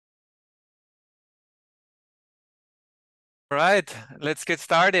All right, let's get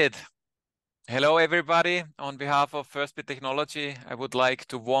started. Hello, everybody. On behalf of Firstbeat Technology, I would like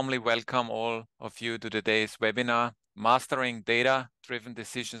to warmly welcome all of you to today's webinar, Mastering Data-Driven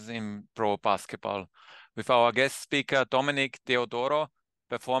Decisions in Pro Basketball, with our guest speaker, Domenik Theodorou,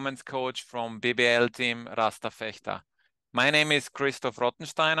 performance coach from BBL team Rasta Fechter. My name is Christoph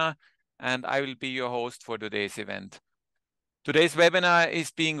Rottensteiner, and I will be your host for today's event. Today's webinar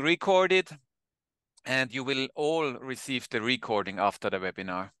is being recorded, and you will all receive the recording after the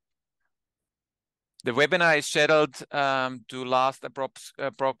webinar. The webinar is scheduled to last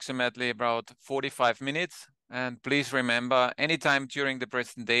approximately about 45 minutes. And please remember, anytime during the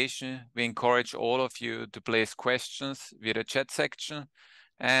presentation, we encourage all of you to place questions via the chat section.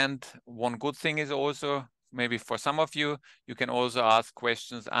 And one good thing is also, maybe for some of you, you can also ask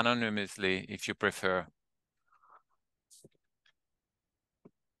questions anonymously if you prefer.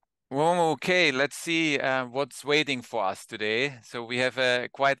 Well, okay, let's see what's waiting for us today. So we have a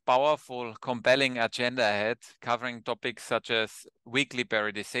quite powerful, compelling agenda ahead, covering topics such as weekly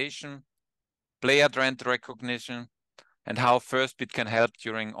periodization, player trend recognition, and how Firstbeat can help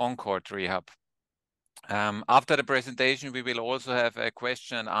during on-court rehab. After the presentation, we will also have a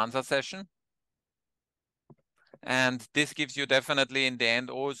question and answer session. And this gives you definitely in the end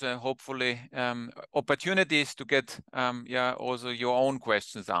also hopefully opportunities to get also your own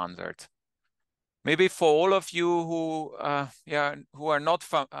questions answered. Maybe for all of you who are not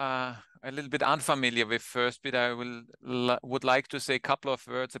a little bit unfamiliar with Firstbeat, I would like to say a couple of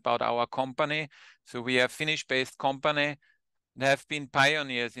words about our company. So we are a Finnish-based company and have been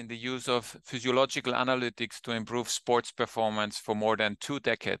pioneers in the use of physiological analytics to improve sports performance for more than 2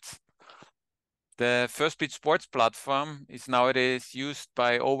 decades. The Firstbeat Sports platform is nowadays used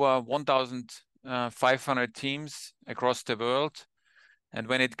by over 1,500 teams across the world. And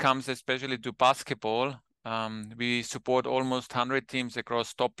when it comes especially to basketball, we support almost 100 teams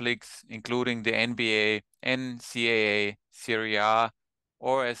across top leagues, including the NBA, NCAA, Serie A,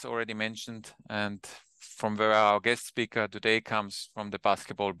 or as already mentioned, and from where our guest speaker today comes from the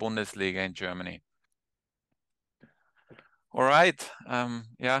Basketball Bundesliga in Germany. All right,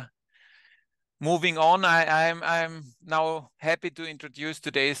 Moving on, I'm now happy to introduce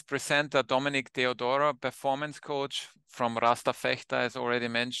today's presenter, Domenik Theodorou, performance coach from Rasta Fechter, as already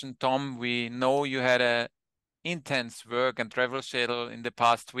mentioned. Tom, we know you had a intense work and travel schedule in the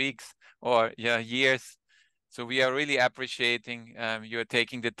past weeks or years. So we are really appreciating you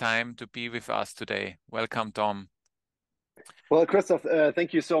taking the time to be with us today. Welcome, Tom. Well, Christoph,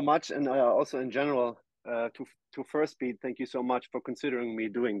 thank you so much. And also in general, to Firstbeat, thank you so much for considering me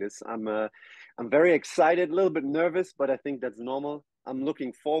doing this. I'm very excited, a little bit nervous, but I think that's normal. I'm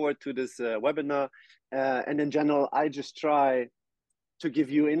looking forward to this webinar. And in general, I just try to give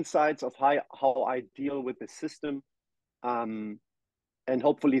you insights of how I deal with the system. And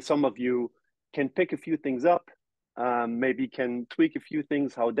hopefully some of you can pick a few things up, maybe can tweak a few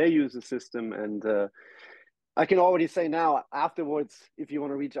things, how they use the system. And I can already say now, afterwards, if you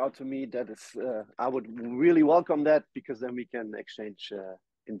want to reach out to me, that is, I would really welcome that, because then we can exchange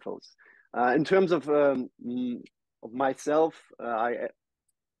infos. In terms of myself, I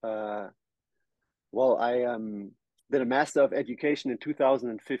did a Master of Education in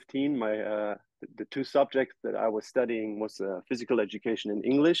 2015. The 2 subjects that I was studying was physical education and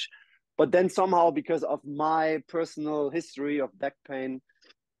English. But then somehow, because of my personal history of back pain,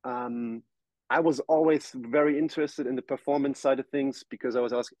 I was always very interested in the performance side of things, because I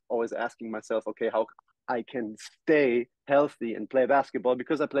was always asking myself, okay, how I can stay healthy and play basketball,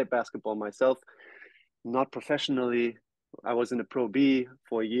 because I played basketball myself, not professionally. I was in the Pro B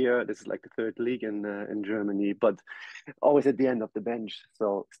for a year. This is like the 3rd league in Germany, but always at the end of the bench.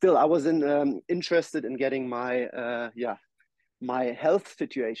 So still, I was interested in getting my my health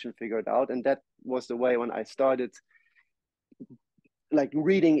situation figured out, and that was the way when I started like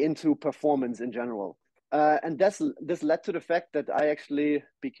reading into performance in general. And this led to the fact that I actually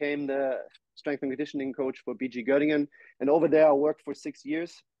became the strength and conditioning coach for BG Göttingen. And over there, I worked for 6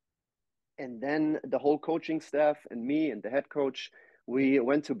 years. And then the whole coaching staff and me and the head coach, we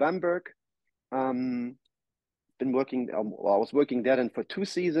went to Bamberg. I was working there then for 2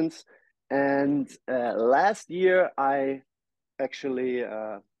 seasons. And last year, I actually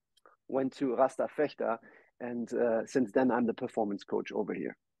went to Rasta Fechter. And since then, I'm the performance coach over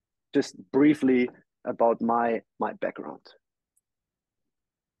here. Just briefly about my background.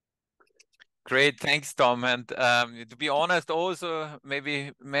 Great, thanks, Tom. And to be honest, also,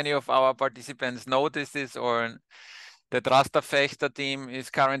 maybe many of our participants notice this, or that Rasta Fechter team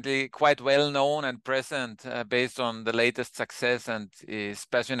is currently quite well known and present based on the latest success and is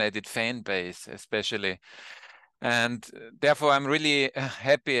passionate fan base, especially. And therefore, I'm really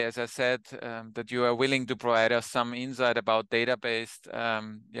happy, as I said, that you are willing to provide us some insight about database,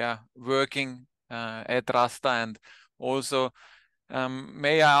 working at Rasta. And also,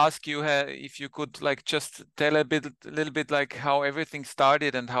 may I ask you if you could like just tell a little bit like how everything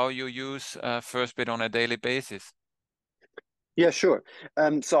started and how you use Firstbeat on a daily basis? Yeah, sure.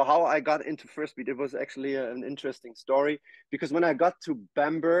 So how I got into Firstbeat, it was actually an interesting story because when I got to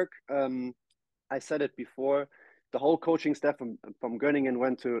Bamberg, I said it before, the whole coaching staff from Göttingen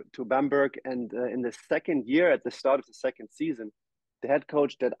went to Bamberg, and in the second year, at the start of the second season, the head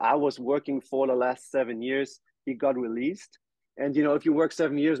coach that I was working for the last 7 years, he got released. And you know, if you work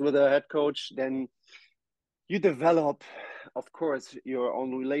 7 years with a head coach, then you develop, of course, your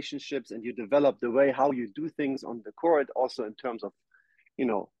own relationships, and you develop the way how you do things on the court, also in terms of, you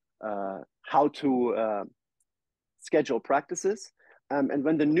know, how to schedule practices. And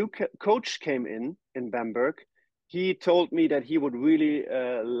when the new coach came in Bamberg, he told me that he would really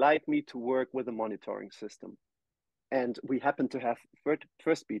like me to work with a monitoring system. And we happen to have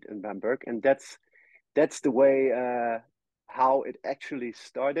Firstbeat in Bamberg, and that's the way how it actually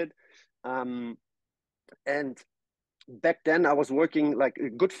started. And back then I was working, like a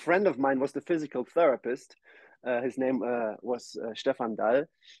good friend of mine was the physical therapist. His name was Stefan Dahl.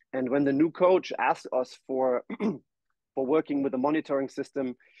 And when the new coach asked us for for working with the monitoring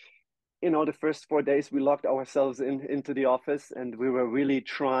system, you know, the first 4 days we locked ourselves into the office, and we were really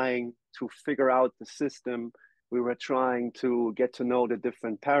trying to figure out the system. We were trying to get to know the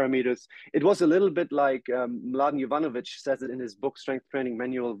different parameters. It was a little bit like Mladen Jovanovic says it in his book Strength Training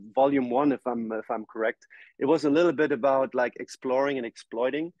Manual, Volume 1, if I'm correct. It was a little bit about like exploring and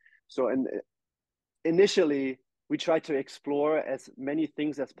exploiting. So initially we tried to explore as many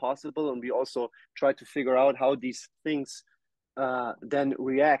things as possible, and we also tried to figure out how these things then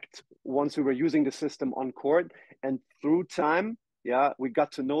react once we were using the system on court. And through time, yeah, we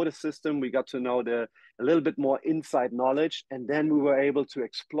got to know the system, we got to know a little bit more inside knowledge, and then we were able to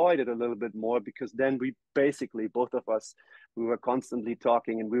exploit it a little bit more, because then we basically, both of us, we were constantly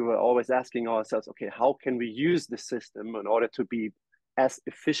talking, and we were always asking ourselves, okay, how can we use the system in order to be as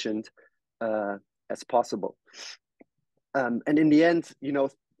efficient as possible? And in the end, you know,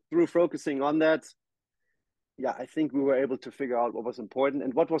 through focusing on that, yeah, I think we were able to figure out what was important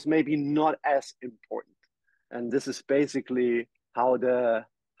and what was maybe not as important. And this is basically how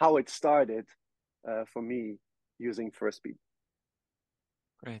it started for me using Firstbeat.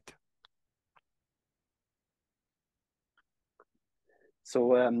 Great.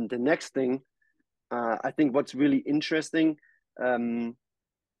 So the next thing, I think what's really interesting,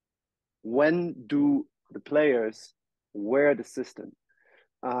 when do the players wear the system?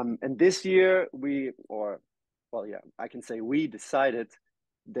 And this year I can say we decided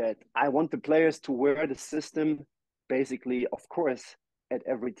that I want the players to wear the system basically, of course, at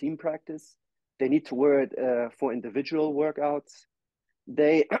every team practice. They need to wear it for individual workouts.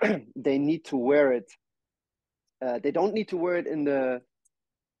 They they need to wear it. They don't need to wear it in the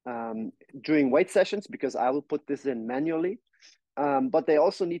during weight sessions, because I will put this in manually. But they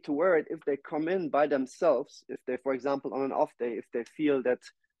also need to wear it if they come in by themselves. If they, for example, on an off day, if they feel that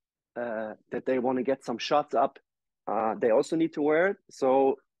that they want to get some shots up, they also need to wear it.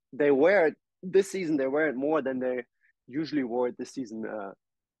 So they wear it this season. They wear it more than they usually wore it this season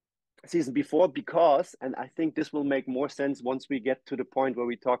before, because, and I think this will make more sense once we get to the point where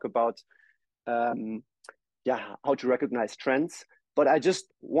we talk about how to recognize trends. But I just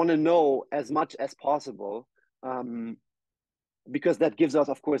want to know as much as possible, because that gives us,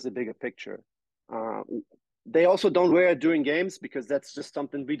 of course, a bigger picture. They also don't wear it during games, because that's just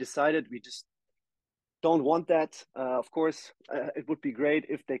something we decided. We just don't want that. Of course, it would be great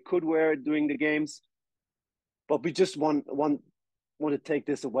if they could wear it during the games, but we just want to take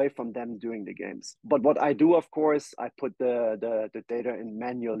this away from them during the games. But what I do, of course, I put the data in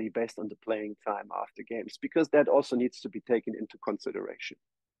manually based on the playing time after games, because that also needs to be taken into consideration.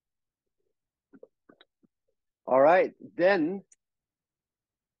 All right, then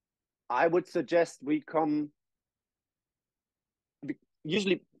I would suggest we come.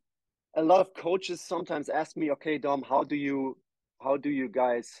 Usually, a lot of coaches sometimes ask me, "Okay, Dom, how do you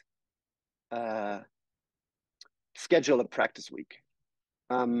guys schedule a practice week?"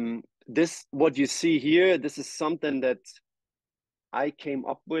 This, what you see here, this is something that I came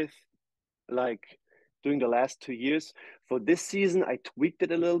up with, like, during the last 2 years. For this season, I tweaked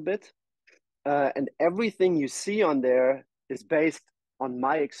it a little bit, and everything you see on there is based on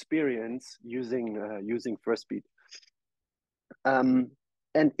my experience using Firstbeat.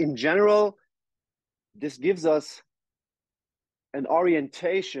 And in general, this gives us an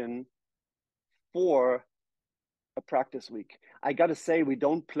orientation for a practice week. I got to say, we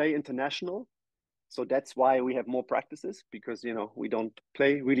don't play international. So that's why we have more practices, because, you know, we don't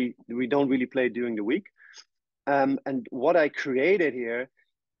really play during the week. And what I created here,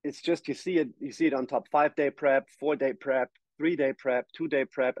 it's just, you see it on top: 5-day prep, 4-day prep, 3-day prep, 2-day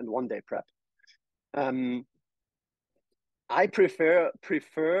prep, and 1-day prep. I prefer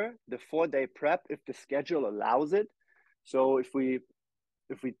the 4-day prep if the schedule allows it. So if we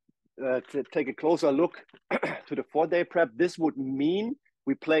take a closer look to the 4-day prep, this would mean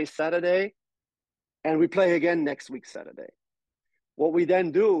we play Saturday and we play again next week Saturday. What we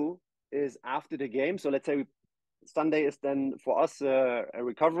then do is, after the game, so let's say Sunday is then for us a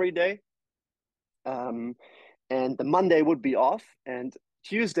recovery day, and the Monday would be off, and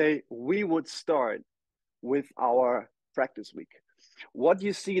Tuesday we would start with our practice week. What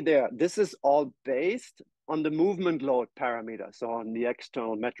you see there, this is all based on the movement load parameter, so on the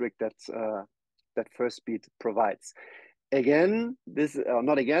external metric that Firstbeat provides. Again,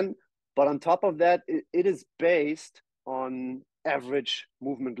 not again, but on top of that, it is based on average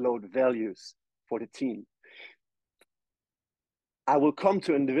movement load values for the team. I will come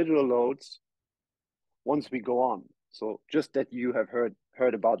to individual loads once we go on. So just that you have heard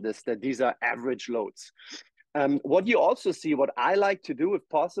about this, that these are average loads. What you also see, what I like to do if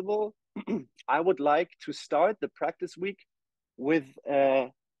possible, I would like to start the practice week with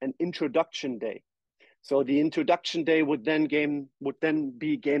an introduction day. So the introduction day would then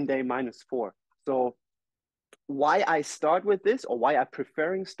be game day -4. So why I start with this, or why I'm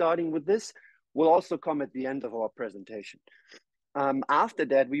preferring starting with this, will also come at the end of our presentation. After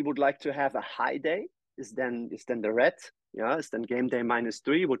that, we would like to have a high day. Is then the red, yeah, is then game day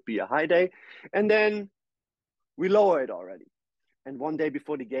 -3 would be a high day, and then we lower it already. And 1 day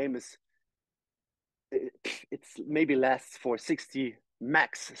before the game it's maybe lasts for 60,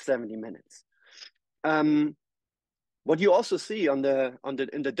 max 70 minutes. What you also see in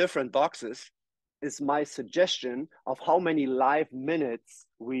the different boxes is my suggestion of how many live minutes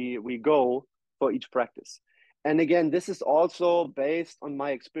we go for each practice. And again, this is also based on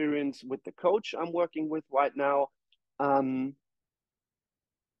my experience with the coach I'm working with right now.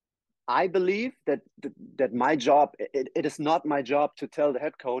 I believe that my job, it is not my job to tell the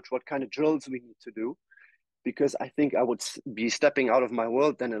head coach what kind of drills we need to do, because I think I would be stepping out of my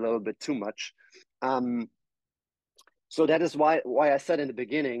world then a little bit too much. So that is why I said in the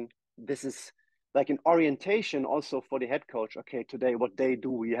beginning, this is like an orientation also for the head coach. Okay, today, what day do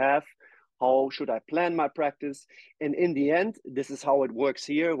we have? How should I plan my practice? And in the end, this is how it works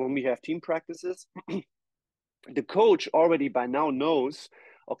here when we have team practices. The coach already by now knows,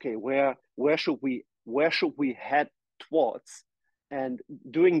 okay, where should we head towards? And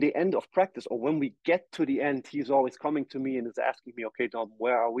during the end of practice, or when we get to the end, he's always coming to me and is asking me, okay, Dom,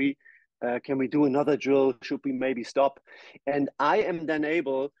 where are we? Can we do another drill? Should we maybe stop? And I am then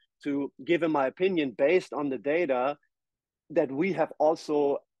able to give him my opinion based on the data that we have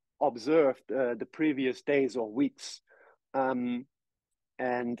also observed the previous days or weeks.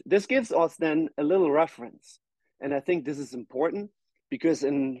 And this gives us then a little reference. And I think this is important because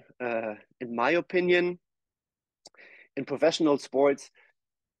in my opinion, in professional sports,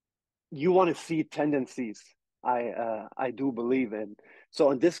 you want to see tendencies. I do believe in.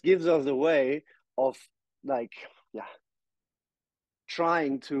 So, and this gives us a way of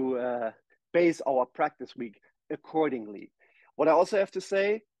trying to base our practice week accordingly. What I also have to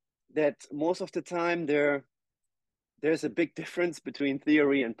say, that most of the time there's a big difference between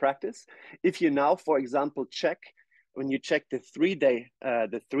theory and practice. If you now, for example, when you check the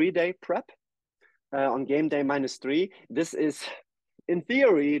 3-day prep on game day -3, this is, in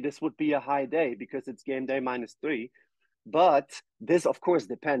theory, this would be a high day because it's game day -3. But this, of course,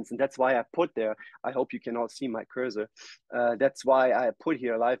 depends. And that's why I put there, I hope you can all see my cursor. That's why I put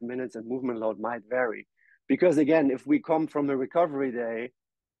here live minutes and movement load might vary. Because again, if we come from a recovery day,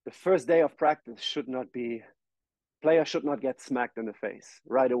 the first day of practice players should not get smacked in the face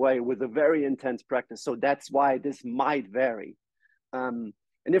right away with a very intense practice. So that's why this might vary. And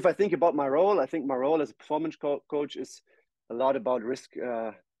if I think about my role, I think my role as a performance coach is a lot about risk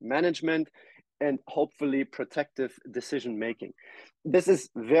management and hopefully protective decision making. This is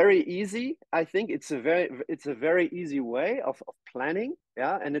very easy. I think it's a very easy way of planning.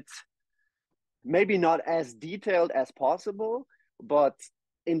 Yeah. And it's maybe not as detailed as possible, but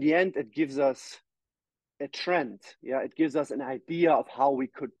in the end, it gives us a trend. Yeah, it gives us an idea of how we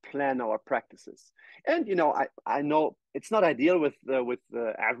could plan our practices. And I know it's not ideal with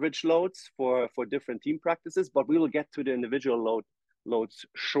the average loads for different team practices, but we will get to the individual loads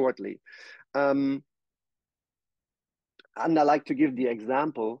shortly. And I like to give the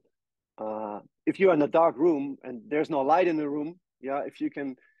example if you're in a dark room and there's no light in the room, yeah, if you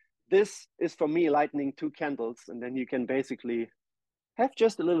can, this is for me lighting 2 candles, and then you can basically have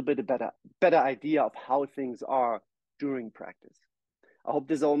just a little bit of better idea of how things are during practice. I hope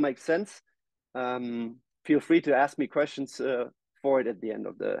this all makes sense. Feel free to ask me questions for it at the end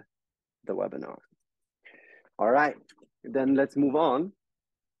of the webinar. All right, then let's move on.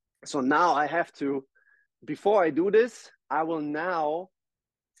 So now I have to, before I do this, I will now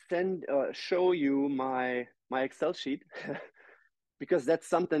show you my Excel sheet because that's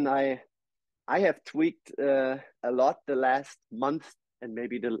something I have tweaked a lot the last month and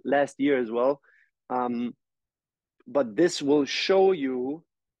maybe the last year as well. But this will show you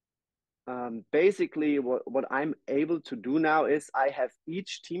basically what I'm able to do now is I have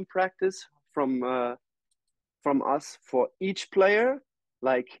each team practice from us for each player,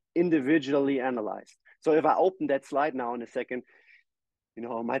 like individually analyzed. So if I open that slide now in a second, you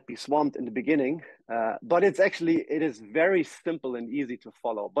know, I might be swamped in the beginning, but it is very simple and easy to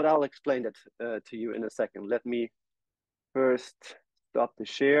follow. But I'll explain that to you in a second. Let me first stop the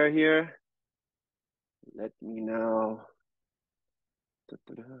share here. Let me now.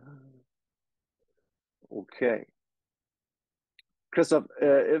 Okay. Christoph,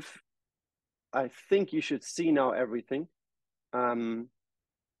 if I think you should see now everything.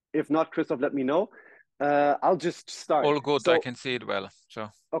 If not, Christoph, let me know. I'll just start. All good, I can see it well. So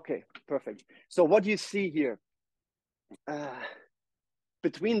okay, perfect. So what you see here,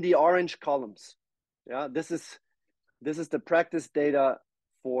 between the orange columns, yeah, this is the practice data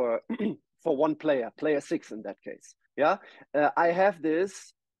for for one player 6 in that case. Yeah, I have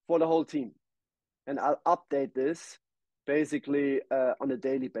this for the whole team, and I'll update this basically on a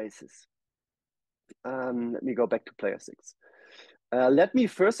daily basis. Let me go back to player 6. Let me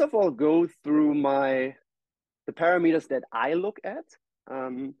first of all go through the parameters that I look at.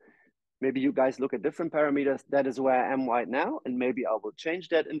 Maybe you guys look at different parameters. That is where I am right now, and maybe I will change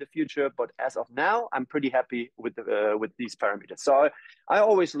that in the future. But as of now, I'm pretty happy with these parameters. So I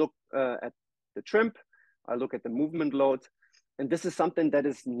always look at the trim. I look at the movement load, and this is something that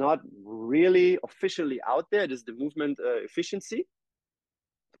is not really officially out there. It is the movement efficiency.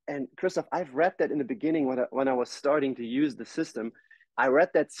 And Christoph, I've read that in the beginning when I was starting to use the system. I read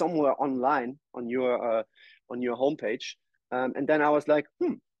that somewhere online on your homepage, and then I was like,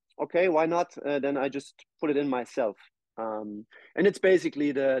 okay, why not? Then I just put it in myself, and it's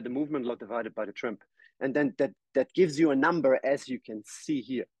basically the movement load divided by the trim, and then that gives you a number as you can see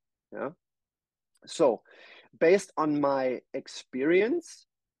here. Yeah. So, based on my experience,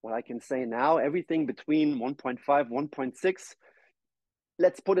 what I can say now, everything between 1.5, 1.6.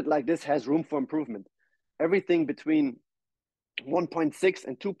 Let's put it like this, has room for improvement. Everything between 1.6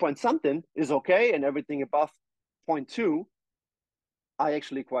 and 2 point something is okay, and everything above 0.2 I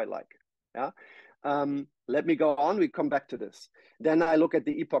actually quite like. Yeah. Let me go on. We come back to this. Then I look at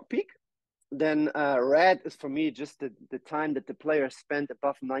the epoch peak. Then red is for me just the time that the player spent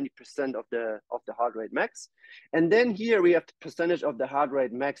above 90% of the heart rate max. And then here we have the percentage of the heart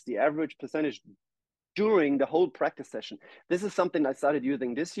rate max, the average percentage during the whole practice session. This is something I started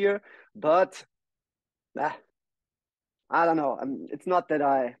using this year, but I don't know. It's not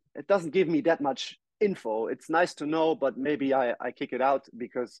that it doesn't give me that much info. It's nice to know, but maybe I kick it out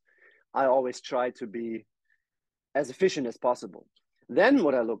because I always try to be as efficient as possible. Then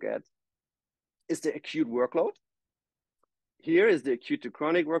what I look at is the acute workload. Here is the acute to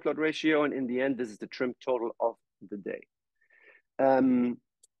chronic workload ratio, and in the end, this is the trim total of the day.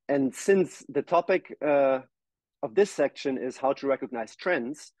 And since the topic of this section is how to recognize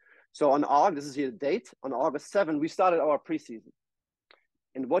trends, so on August, this is here the date, on August 7, we started our preseason.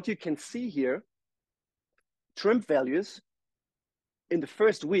 And what you can see here, trim values in the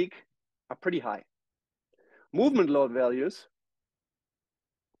first week are pretty high. Movement load values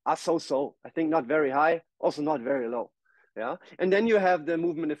are so-so. I think not very high, also not very low. Yeah. And then you have the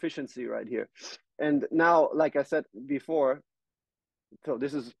movement efficiency right here. And now, like I said before, so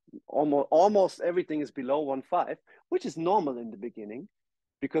this is almost everything is below 1.5, which is normal in the beginning,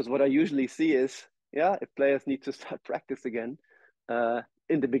 because what I usually see is, yeah, if players need to start practice again,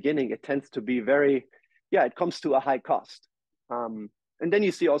 in the beginning, it tends to be it comes to a high cost. And then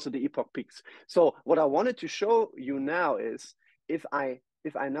you see also the epoch peaks. So what I wanted to show you now is if I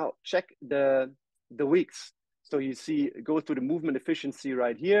now check the weeks, so you see, go through the movement efficiency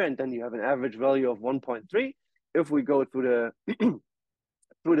right here, and then you have an average value of 1.3. If we go through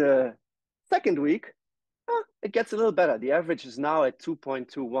the second week, it gets a little better. The average is now at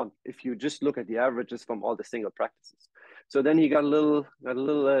 2.21 if you just look at the averages from all the single practices. So then he got a little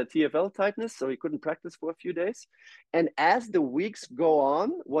TFL tightness, so he couldn't practice for a few days. And as the weeks go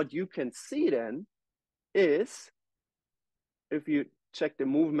on, what you can see then is, if you check the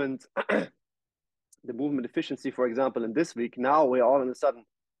movement, the movement efficiency, for example, in this week, now we're all of a sudden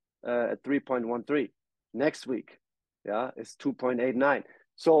at 3.13. Next week, yeah, is 2.89.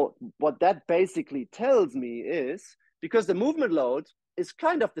 So what that basically tells me is, because the movement load is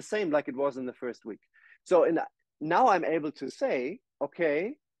kind of the same like it was in the first week. So now I'm able to say,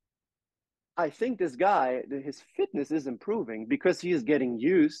 okay, I think this guy, his fitness is improving because he is getting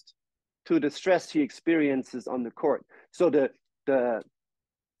used to the stress he experiences on the court. So the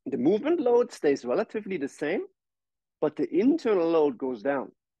movement load stays relatively the same, but the internal load goes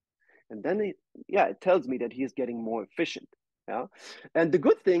down. And then it tells me that he's getting more efficient. Yeah. And the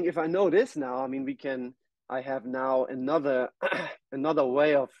good thing, if I know this now, I mean, I have now another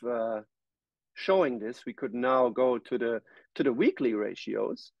way of showing this. We could now go to the weekly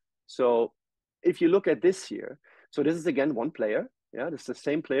ratios. So if you look at this here, so this is again one player. Yeah, this is the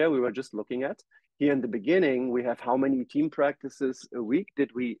same player we were just looking at. Here in the beginning, we have how many team practices a week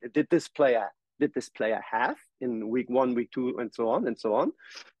did this player have in week 1, week 2, and so on and so on.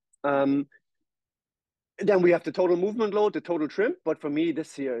 Then we have the total movement load, the total trim. But for me,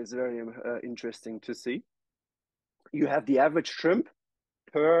 this here is very interesting to see. You have the average trim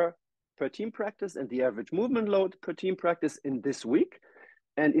per team practice and the average movement load per team practice in this week.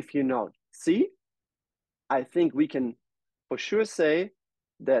 And if you now see, I think we can for sure say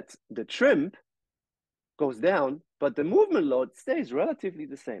that the trim goes down, but the movement load stays relatively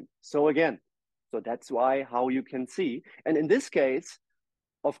the same. So again, so that's why how you can see. And in this case,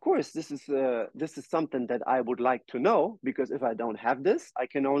 of course, this is something that I would like to know, because if I don't have this, I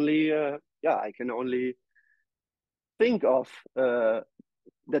can only think of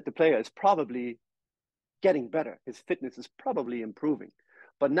that the player is probably getting better. His fitness is probably improving.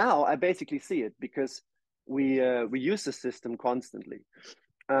 But now I basically see it because we use the system constantly.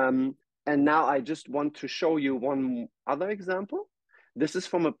 And now I just want to show you one other example. This is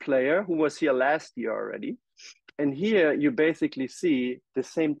from a player who was here last year already. And here you basically see the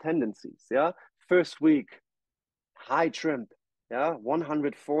same tendencies. Yeah. First week, high trim. Yeah.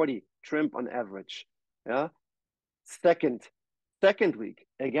 140 trim on average. Yeah. Second week,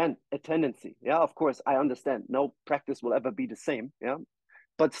 again, a tendency. Yeah. Of course, I understand no practice will ever be the same. Yeah.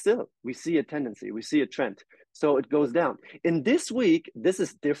 But still, we see a tendency, we see a trend. So it goes down. In this week, this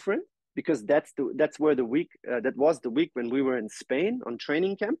is different because that was the week when we were in Spain on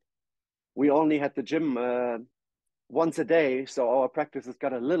training camp. We only had the gym once a day, so our practices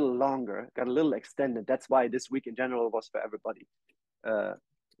got a little longer, got a little extended. That's why this week in general was for everybody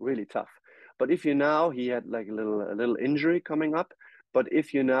really tough. But if you now, he had like a little injury coming up. But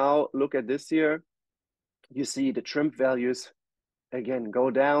if you now look at this here, you see the trim values again go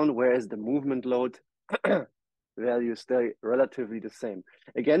down, whereas the movement load values stay relatively the same.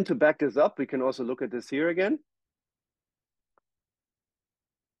 Again, to back this up, we can also look at this here again.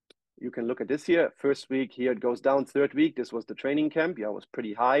 You can look at this here. First week here, it goes down. Third week, this was the training camp. Yeah, it was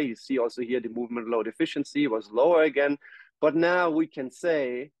pretty high. You see also here the movement load efficiency was lower again. But now we can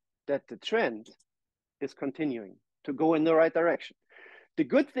say that the trend is continuing to go in the right direction. The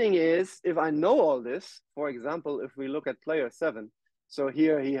good thing is, if I know all this, for example, if we look at player 7, so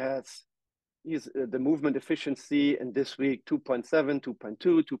here he's the movement efficiency in this week 2.7, 2.2,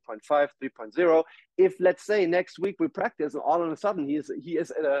 2.5, 3.0. If let's say next week we practice and all of a sudden he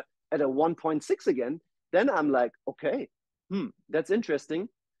is at a 1.6 again, then I'm like, okay, that's interesting.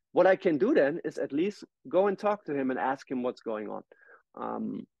 What I can do then is at least go and talk to him and ask him what's going on.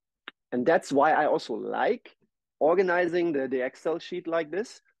 And that's why I also like organizing the Excel sheet like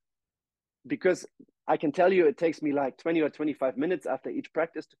this, because I can tell you it takes me like 20 or 25 minutes after each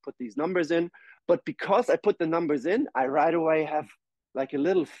practice to put these numbers in. But because I put the numbers in, I right away have like a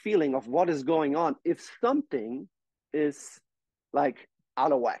little feeling of what is going on if something is like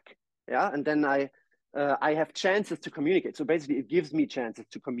out of whack. Yeah. And then I have chances to communicate. So basically it gives me chances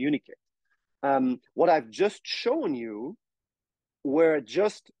to communicate. What I've just shown you were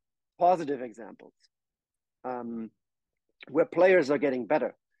just positive examples where players are getting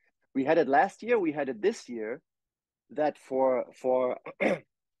better. We had it last year, we had it this year, that for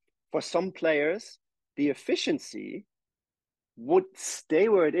some players, the efficiency would stay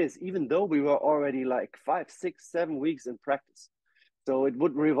where it is, even though we were already like 5, 6, 7 weeks in practice. So it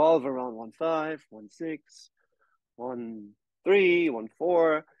would revolve around 1.5, 1.6, 1.3,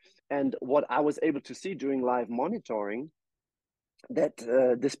 1.4. And what I was able to see during live monitoring, that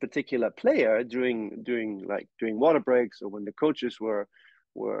this particular player during water breaks, or when the coaches were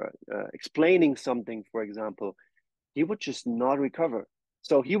explaining something, for example, he would just not recover.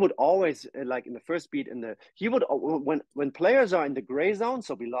 So he would always, like in the first beat, he would, when players are in the gray zone,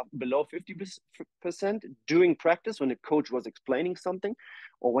 so below 50% during practice, when the coach was explaining something,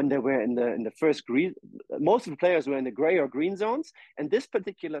 or when they were in the first green, most of the players were in the gray or green zones, and this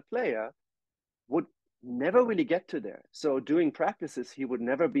particular player would never really get to there. So during practices, he would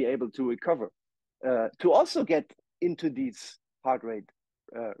never be able to recover, to also get into these heart rate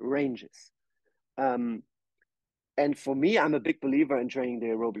ranges. And for me, I'm a big believer in training the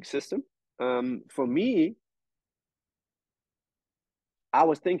aerobic system. For me, I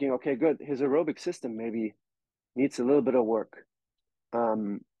was thinking, okay, good. His aerobic system maybe needs a little bit of work.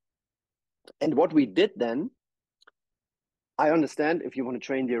 And what we did then, I understand if you want to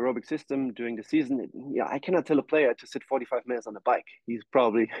train the aerobic system during the season, yeah, I cannot tell a player to sit 45 minutes on the bike. He's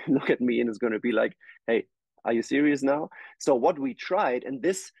probably look at me and is going to be like, hey, are you serious now? So what we tried, and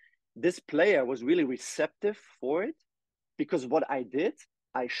this player was really receptive for it, because what I did,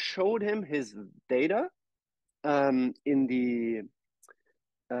 I showed him his data in the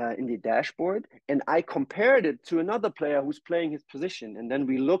dashboard, and I compared it to another player who's playing his position, and then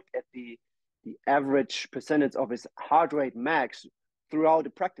we looked at the average percentage of his heart rate max throughout the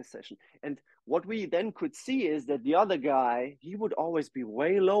practice session. And what we then could see is that the other guy, he would always be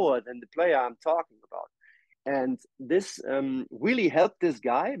way lower than the player I'm talking about. And this really helped this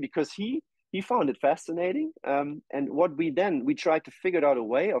guy, because he found it fascinating. And what we tried to figure out a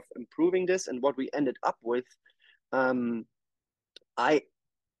way of improving this. And what we ended up with, I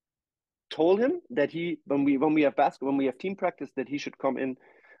told him that when we have basketball, when we have team practice, that he should come in,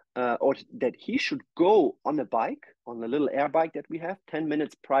 or that he should go on a bike, on a little air bike that we have, 10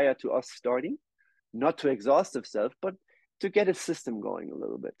 minutes prior to us starting, not to exhaust himself, but to get his system going a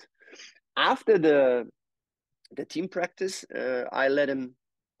little bit. After the team practice, I let him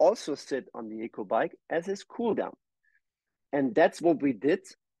also sit on the eco bike as his cool down. And that's what we did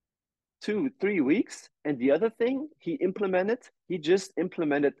 2-3 weeks. And the other thing he just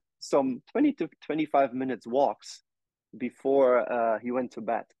implemented some 20 to 25 minutes walks before he went to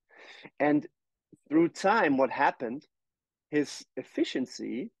bed. And through time, what happened, his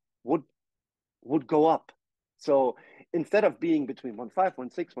efficiency would go up. So instead of being between 1.5,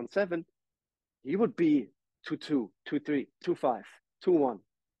 1.6, 1.7, he would be 2.2, 2.3, 2.5, 2.1,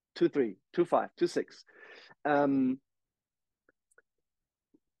 2.3, 2.5, 2.6.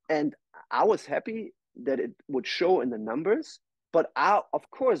 And I was happy that it would show in the numbers, but I, of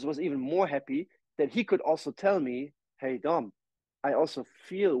course, was even more happy that he could also tell me, hey, Dom, I also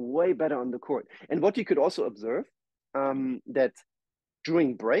feel way better on the court. And what you could also observe, that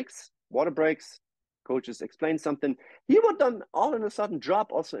during breaks, water breaks, coaches explain something, he would then all of a sudden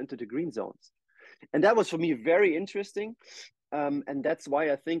drop also into the green zones. And that was for me very interesting. And that's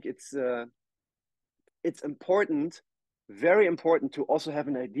why I think it's important, very important, to also have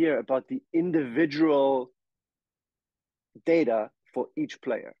an idea about the individual data for each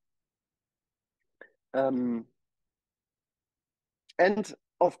player. And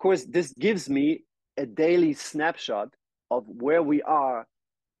of course, this gives me a daily snapshot of where we are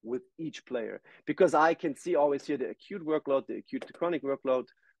with each player, because I can see always here the acute workload, the acute to chronic workload,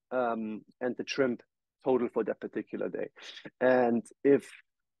 and the trim total for that particular day. And if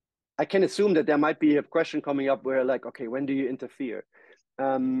I can assume that there might be a question coming up where, like, okay, when do you interfere?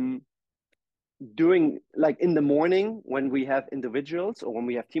 Doing, like, in the morning when we have individuals or when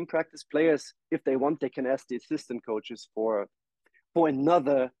we have team practice, players, if they want, they can ask the assistant coaches for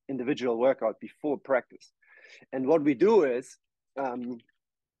another individual workout before practice. And what we do is,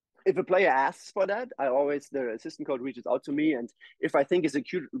 if a player asks for that, the assistant coach reaches out to me, and if I think his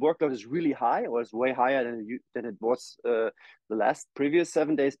acute workload is really high, or is way higher than it was the previous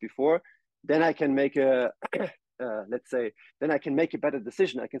 7 days before, then I can make a then I can make a better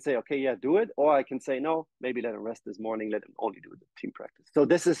decision. I can say, okay, yeah, do it, or I can say, no, maybe let him rest this morning, let him only do the team practice. So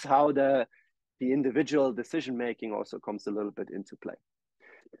this is how the individual decision making also comes a little bit into play.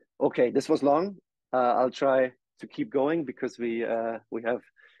 Okay, this was long. I'll try to keep going because we have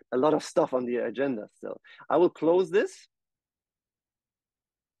a lot of stuff on the agenda still. I will close this.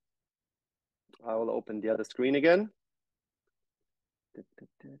 I will open the other screen again.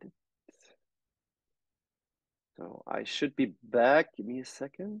 So I should be back. Give me a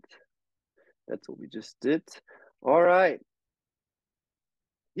second. That's what we just did. All right.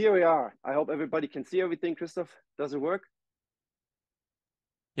 Here we are. I hope everybody can see everything. Christoph, does it work?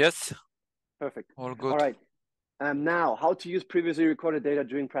 Yes. Perfect. All good. All right. Now, how to use previously recorded data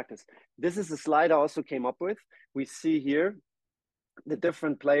during practice. This is a slide I also came up with. We see here the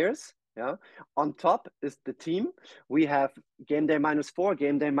different players. Yeah. On top is the team. We have game day -4,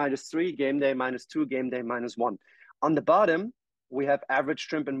 game day -3, game day -2, game day -1. On the bottom, we have average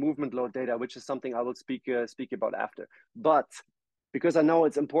trim and movement load data, which is something I will speak about after. But because I know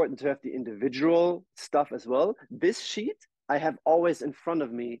it's important to have the individual stuff as well, this sheet I have always in front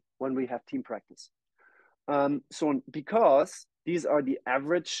of me when we have team practice. So because these are the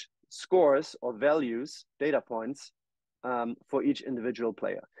average scores or values, data points, for each individual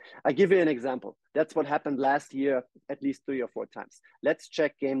player. I give you an example. That's what happened last year, at least 3 or 4 times. Let's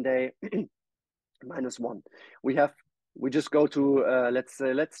check game day -1. We just go to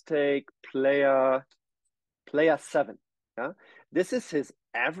let's take player 7. Yeah, this is his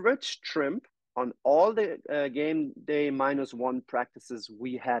average trim on all the game day -1 practices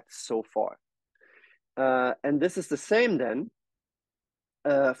we had so far, and this is the same then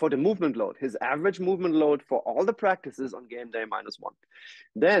for the movement load. His average movement load for all the practices on game day -1.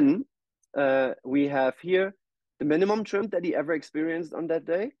 Then we have here the minimum trim that he ever experienced on that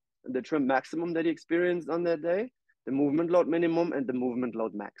day, the trim maximum that he experienced on that day, the movement load minimum, and the movement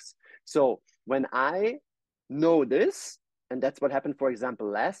load max. So when I know this, and that's what happened, for example,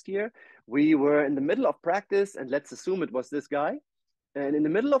 last year, we were in the middle of practice, and let's assume it was this guy. And in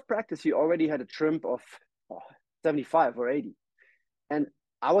the middle of practice, he already had a trim of 75 or 80. And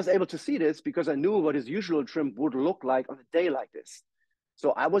I was able to see this because I knew what his usual trim would look like on a day like this.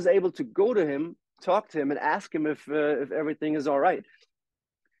 So I was able to go to him, talk to him, and ask him if everything is all right.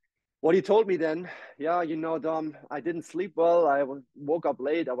 What he told me then, yeah, you know, Dom, I didn't sleep well. I woke up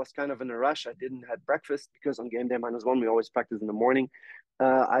late. I was kind of in a rush. I didn't have breakfast because on game day -1, we always practice in the morning.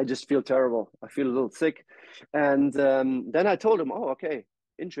 I just feel terrible. I feel a little sick. And then I told him, oh, okay,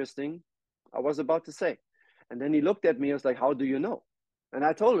 interesting. I was about to say. And then he looked at me. I was like, how do you know? And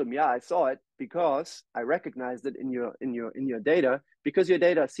I told him, yeah, I saw it because I recognized it in your data, because your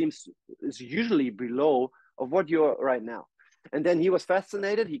data is usually below of what you're right now. And then he was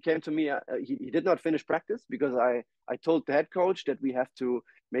fascinated. He came to me. He did not finish practice because I told the head coach that we have to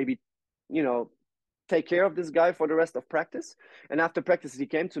maybe, you know, take care of this guy for the rest of practice. And after practice, he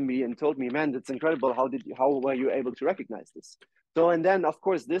came to me and told me, man, it's incredible. How were you able to recognize this? So, and then of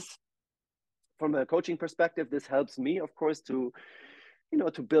course, this, from a coaching perspective, this helps me, of course, to, you know,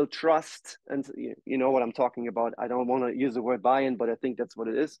 to build trust. And you know what I'm talking about. I don't want to use the word buy-in, but I think that's what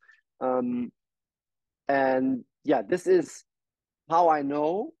it is. And yeah, this is how I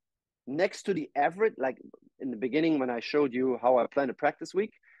know, next to the average, like in the beginning when I showed you how I plan a practice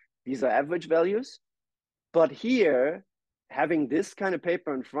week, these are average values. But here, having this kind of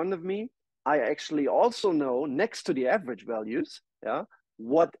paper in front of me, I actually also know, next to the average values, yeah,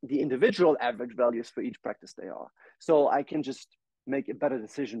 what the individual average values for each practice day are. So I can just make a better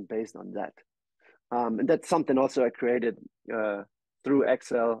decision based on that. And that's something also I created through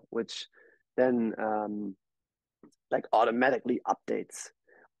Excel, which then like automatically updates.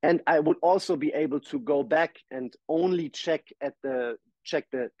 And I would also be able to go back and only check the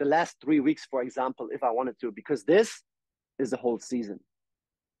last 3 weeks, for example, if I wanted to, because this is the whole season.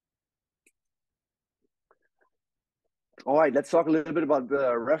 All right, let's talk a little bit about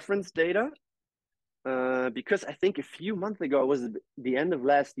the reference data. Because I think a few months ago, it was the end of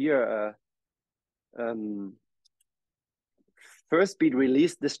last year, Firstbeat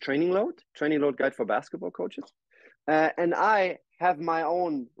released this training load guide for basketball coaches. And I have my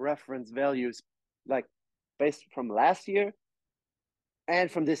own reference values, like based from last year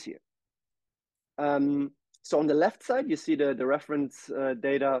and from this year. So on the left side, you see the reference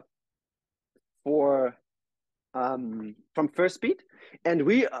data for from Firstbeat, and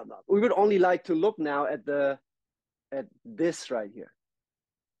we would only like to look now at this right here.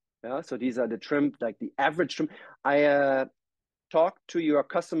 Yeah, so these are the trim, like the average trim. I talked to your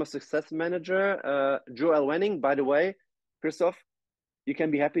customer success manager, Joel Wenning. By the way, Christoph, you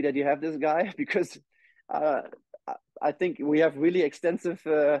can be happy that you have this guy, because I think we have really extensive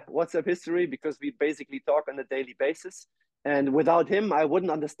WhatsApp history, because we basically talk on a daily basis. And without him, I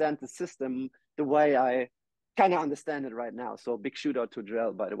wouldn't understand the system the way I kind of understand it right now. So big shout out to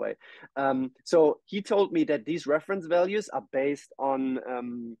Joel, by the way. So he told me that these reference values are based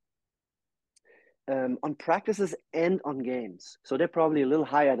on practices and on games. So they're probably a little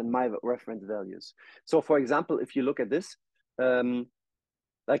higher than my reference values. So for example, if you look at this,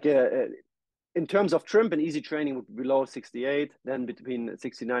 in terms of trim, and easy training would be below 68, then between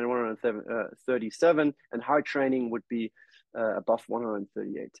 69 and 137, and hard training would be above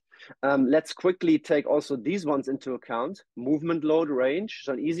 138. Let's quickly take also these ones into account. Movement load range,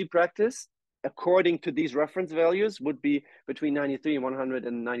 so an easy practice, according to these reference values, would be between 93 and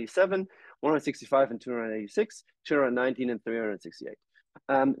 197, 165 and 286, 219 and 368.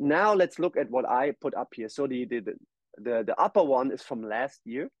 Now let's look at what I put up here. So the upper one is from last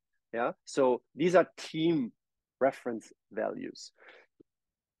year. Yeah, so these are team reference values.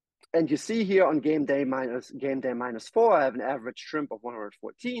 And you see here on game day -4, I have an average shrimp of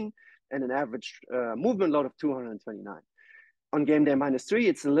 114 and an average movement load of 229. On game day -3,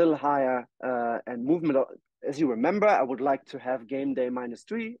 it's a little higher and movement load. As you remember, I would like to have game day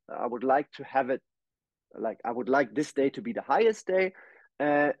 -3. I would like to have it I would like this day to be the highest day.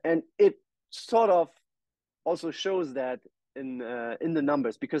 And it sort of also shows that in the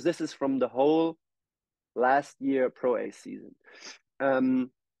numbers, because this is from the whole last year Pro A season.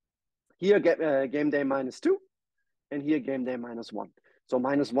 Here, game day -2, and here game day -1. So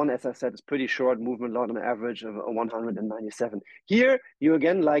 -1, as I said, is pretty short movement load on average of 197. Here, you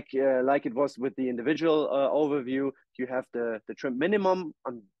again, like it was with the individual overview, you have the trim minimum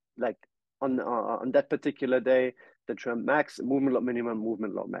on that particular day, the trim max, movement load minimum,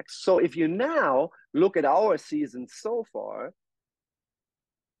 movement load max. So if you now look at our season so far,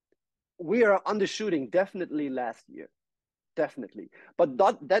 we are undershooting definitely last year, definitely. But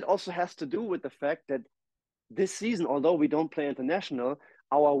that also has to do with the fact that this season, although we don't play international,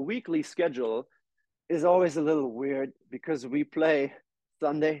 our weekly schedule is always a little weird because we play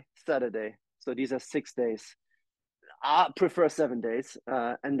Sunday, Saturday. So these are 6 days. I prefer 7 days.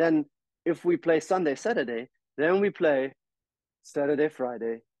 And then if we play Sunday, Saturday, then we play Saturday,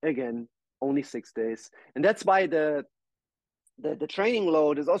 Friday, again, only 6 days. And that's why the training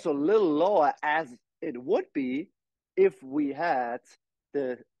load is also a little lower as it would be if we had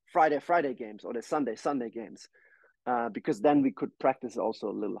the Friday games or the Sunday games, because then we could practice also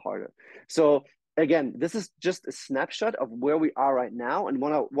a little harder. So again, this is just a snapshot of where we are right now. And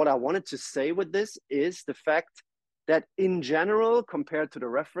what I wanted to say with this is the fact that in general, compared to the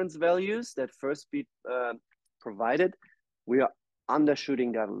reference values that Firstbeat provided, we are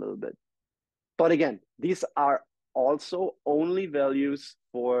undershooting that a little bit. But again, these are also only values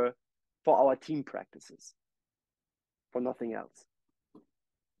for our team practices, for nothing else.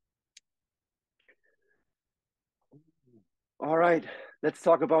 All right, let's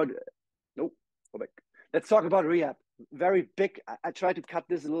talk about, nope, go back. Let's talk about rehab. Very big, I tried to cut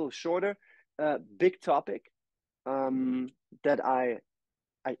this a little shorter. Big topic that I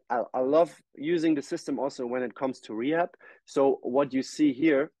love using the system also when it comes to rehab. So what you see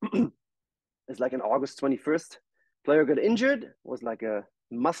here is like on August 21st, player got injured, was like a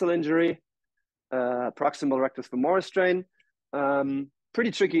muscle injury, proximal rectus femoris strain.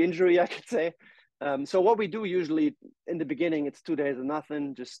 Pretty tricky injury, I could say. So what we do usually in the beginning, it's 2 days of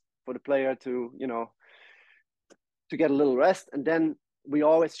nothing, just for the player to, to get a little rest. And then we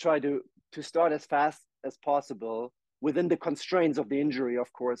always try to start as fast as possible within the constraints of the injury,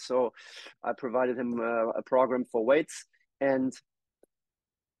 of course. So I provided him a program for weights, and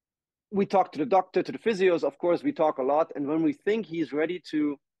we talk to the doctor, to the physios, of course, we talk a lot. And when we think he's ready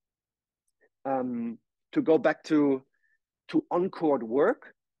to go back to on-court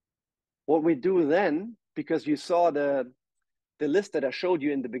work, what we do then, because you saw the list that I showed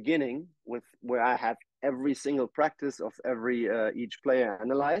you in the beginning, with where I have every single practice of each player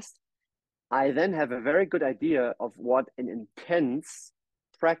analyzed, I then have a very good idea of what an intense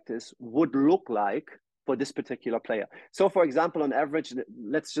practice would look like for this particular player. So for example, on average,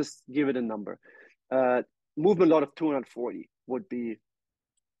 let's just give it a number. Movement load of 240 would be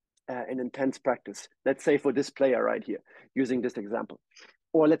an intense practice. Let's say for this player right here, using this example.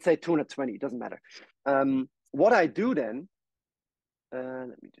 Or let's say 220, it doesn't matter. What I do then,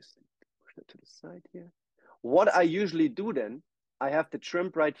 let me just push that to the side here. What I usually do then, I have the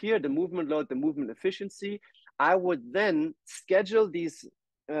trim right here, the movement load, the movement efficiency. I would then schedule these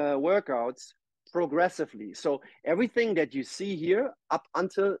workouts progressively. So everything that you see here up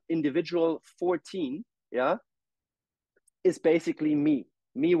until individual 14, yeah, is basically me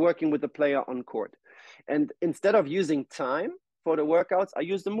working with the player on court. And instead of using time for the workouts, I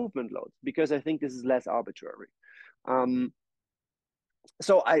use the movement load because I think this is less arbitrary.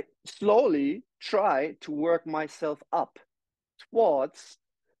 So I slowly try to work myself up towards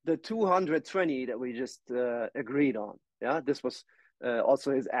the 220 that we just agreed on. Yeah, this was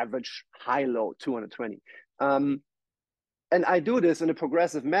also his average high low, 220. And I do this in a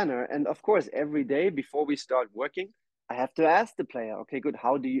progressive manner. And of course, every day before we start working, I have to ask the player, okay, good,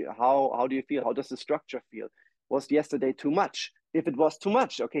 how do you feel? How does the structure feel? Was yesterday too much? If it was too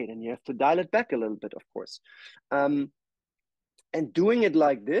much, okay, then you have to dial it back a little bit, of course. And doing it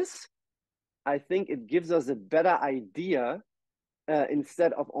like this, I think it gives us a better idea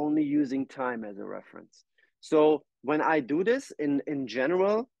instead of only using time as a reference. So when I do this in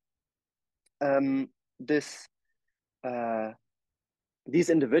general, these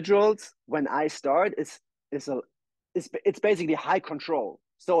individuals, when I start, it's basically high control.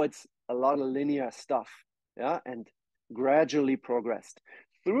 So it's a lot of linear stuff. yeah, and gradually progressed.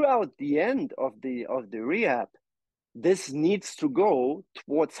 Throughout the end of the rehab, this needs to go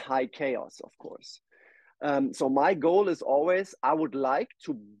towards high chaos, of course. So my goal is always, I would like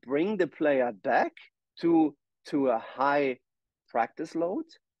to bring the player back to a high practice load,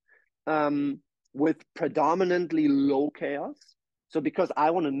 with predominantly low chaos. So because I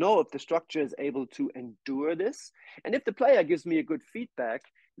want to know if the structure is able to endure this, and if the player gives me a good feedback,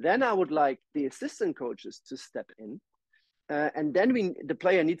 then I would like the assistant coaches to step in, and then the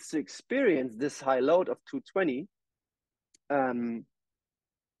player needs to experience this high load of 220,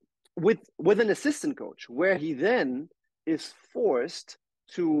 with an assistant coach, where he then is forced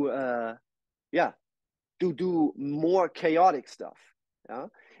to to do more chaotic stuff. Yeah.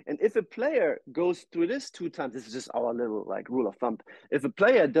 And if a player goes through this 2 times, this is just our little like rule of thumb. If a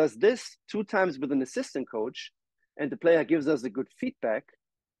player does this 2 times with an assistant coach and the player gives us a good feedback,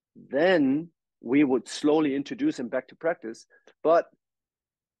 then we would slowly introduce him back to practice. But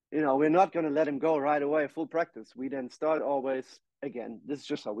we're not going to let him go right away full practice. We then start always again. This is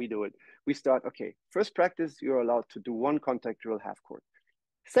just how we do it. We start, okay, first practice, you're allowed to do 1 contact drill half court.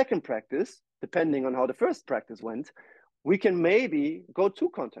 Second practice, depending on how the first practice went, we can maybe go 2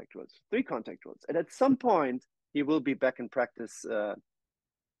 contact drills, 3 contact drills. And at some point, he will be back in practice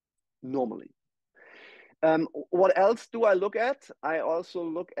normally. What else do I look at? I also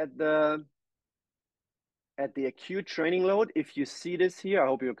look at the acute training load. If you see this here, I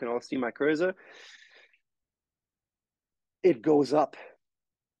hope you can all see my cursor. It goes up,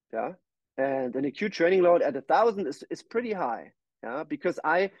 yeah. And an acute training load at 1,000 is pretty high, yeah. Because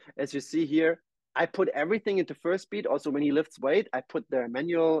as you see here, I put everything into Firstbeat. Also, when he lifts weight, I put the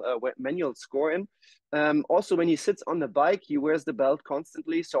manual score in. Also, when he sits on the bike, he wears the belt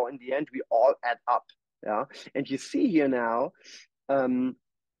constantly. So in the end, we all add up, yeah. And you see here now,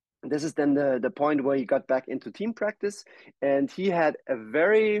 this is then the point where he got back into team practice, and he had a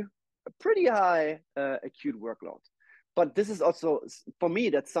pretty high acute workload. But this is also, for me,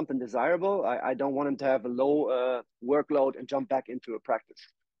 that's something desirable. I don't want him to have a low workload and jump back into a practice.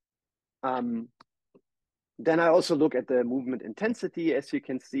 Then I also look at the movement intensity, as you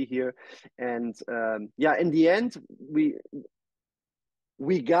can see here. And in the end,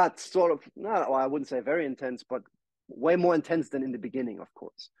 we got sort of, I wouldn't say very intense, but way more intense than in the beginning, of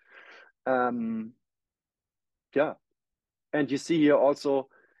course. And you see here also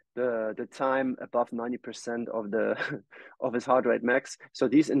the time above 90% of of his heart rate max. So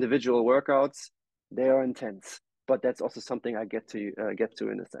these individual workouts, they are intense, but that's also something I get to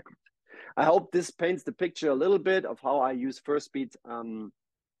in a second. I hope this paints the picture a little bit of how I use Firstbeat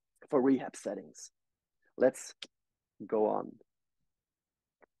for rehab settings. Let's go on.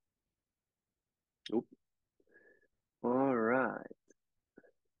 Oop. All right.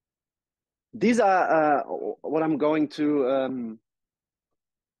 These are what I'm going to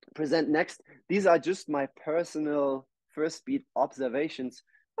present next. These are just my personal Firstbeat observations,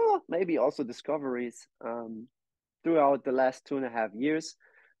 maybe also discoveries throughout the last 2.5 years.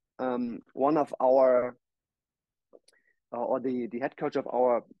 One of our, or the head coach of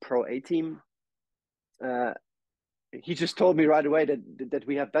our Pro A team, he just told me right away that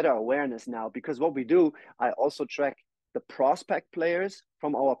we have better awareness now, because what we do, I also track the prospect players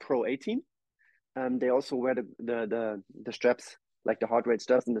from our Pro A team. They also wear the straps, like the heart rate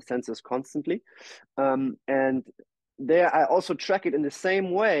stuff and the sensors constantly. And there I also track it in the same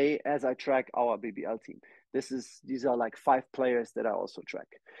way as I track our BBL team. These are like 5 players that I also track.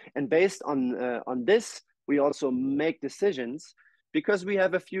 And based on this, we also make decisions, because we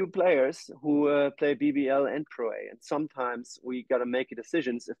have a few players who play BBL and Pro A. And sometimes we got to make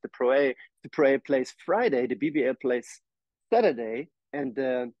decisions. If the Pro A plays Friday, the BBL plays Saturday, and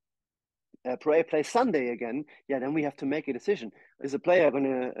Pro A plays Sunday again, then we have to make a decision. Is a player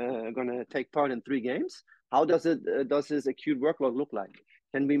gonna take part in 3 games? How does his acute workload look like?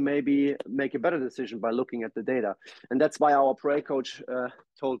 Can we maybe make a better decision by looking at the data? And that's why our Pro A coach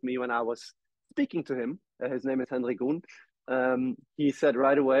told me when I was speaking to him, his name is Henrik Gun, he said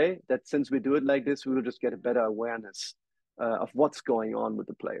right away that since we do it like this, we will just get a better awareness of what's going on with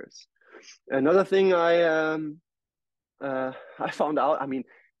the players. Another thing I found out,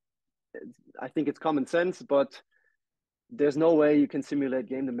 I think it's common sense, but there's no way you can simulate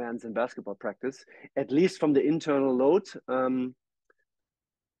game demands in basketball practice, at least from the internal load.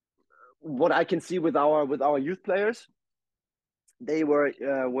 What I can see with our youth players, they were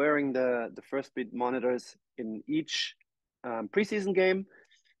wearing the Firstbeat monitors in each preseason game,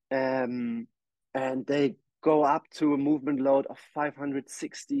 and they go up to a movement load of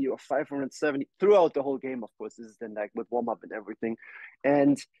 560 or 570 throughout the whole game. Of course, this is then like with warm up and everything,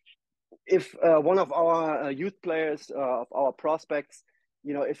 and if one of our youth players, of our prospects,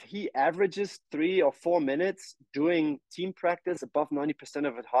 if he averages 3 or 4 minutes doing team practice above 90%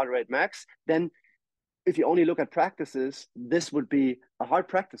 of his heart rate max, then if you only look at practices, this would be a hard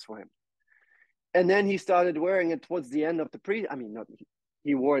practice for him. And then he started wearing it towards the end of the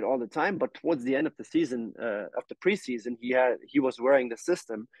he wore it all the time, but towards the end of the season, of the preseason, he was wearing the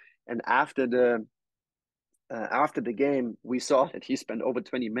system. And after the game, we saw that he spent over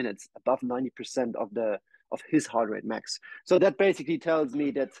 20 minutes above 90% of his heart rate max. So that basically tells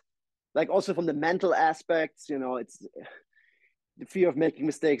me that, like, also from the mental aspects, it's the fear of making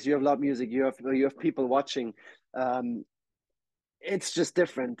mistakes. You have loud music, you have people watching. It's just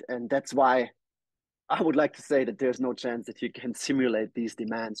different, and that's why I would like to say that there's no chance that you can simulate these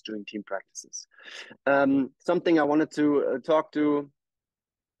demands during team practices. Something I wanted to talk to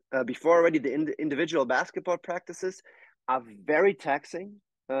before already, the individual basketball practices are very taxing.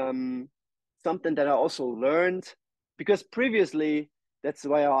 Something that I also learned, because previously, that's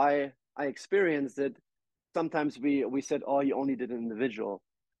why I experienced it. Sometimes we said, oh, you only did an individual.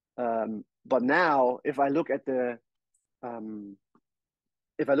 But now, if I look at the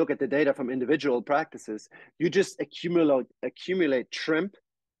data from individual practices, you just accumulate trimp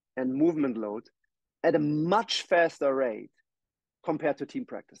and movement load at a much faster rate compared to team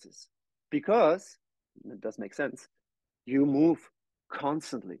practices, because it does make sense. You move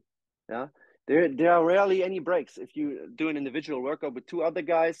constantly. Yeah, there are rarely any breaks. If you do an individual workout with 2 other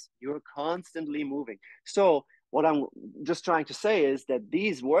guys, you're constantly moving. So what I'm just trying to say is that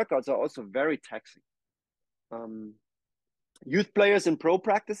these workouts are also very taxing. Youth players in pro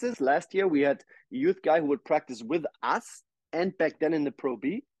practices. Last year we had a youth guy who would practice with us, and back then in the Pro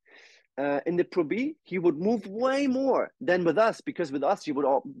B. In the Pro B, he would move way more than with us, because with us, you would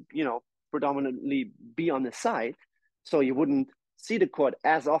all, predominantly be on the side. So you wouldn't see the court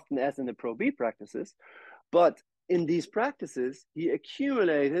as often as in the Pro B practices. But in these practices, he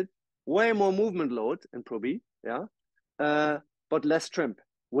accumulated way more movement load in Pro B, but less trimp.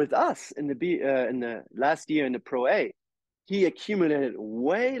 With us in the last year in the Pro A, he accumulated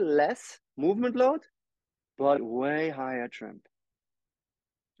way less movement load, but way higher trimp.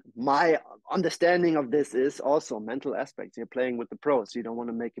 My understanding of this is also mental aspects. You're playing with the pros. You don't want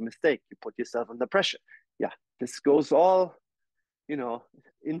to make a mistake. You put yourself under pressure. Yeah, this goes all,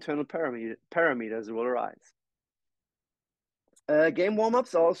 internal parameters will arise. Game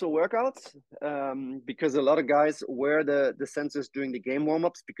warm-ups are also workouts, because a lot of guys wear the sensors during the game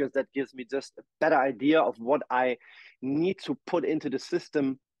warm-ups, because that gives me just a better idea of what I need to put into the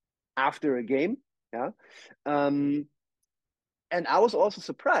system after a game. Yeah. And I was also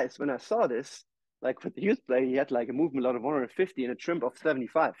surprised when I saw this, like with the youth play, he had like a movement load of 150 and a trimp of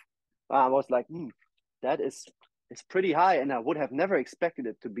 75. I was like, that is pretty high, and I would have never expected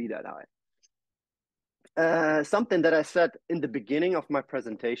it to be that high. Something that I said in the beginning of my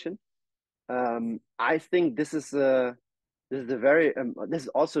presentation, I think this is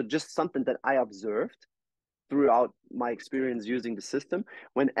also just something that I observed throughout my experience using the system.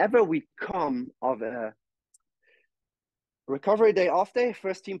 Whenever we come of a recovery day, off day,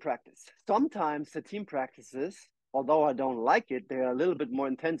 first team practice. Sometimes the team practices, although I don't like it, they're a little bit more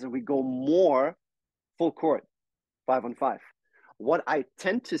intense, and we go more full court, 5-on-5. What I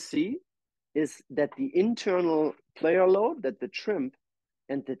tend to see is that the internal player load, that the trimp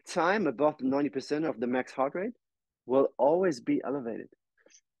and the time above 90% of the max heart rate will always be elevated.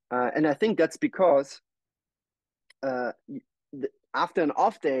 And I think that's because after an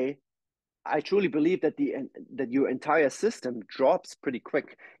off day, I truly believe that that your entire system drops pretty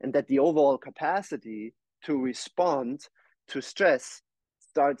quick, and that the overall capacity to respond to stress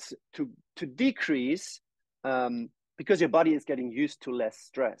starts to decrease, because your body is getting used to less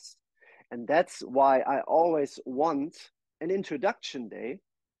stress. And that's why I always want an introduction day,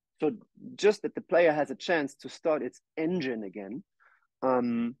 so just that the player has a chance to start its engine again.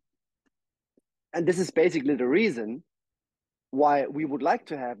 And this is basically the reason why we would like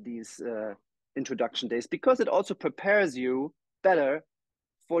to have these introduction days, because it also prepares you better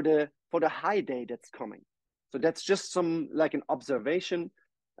for the high day that's coming. So that's just an observation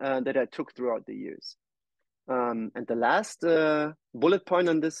that I took throughout the years. And the last bullet point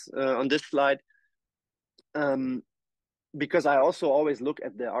on this slide, because I also always look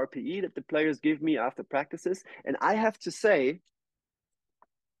at the RPE that the players give me after practices, and I have to say,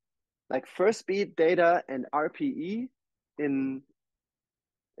 like, Firstbeat data and RPE in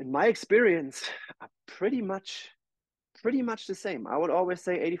my experience are pretty much the same. I would always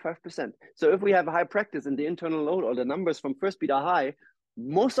say 85%. So if we have a high practice and the internal load or the numbers from Firstbeat are high,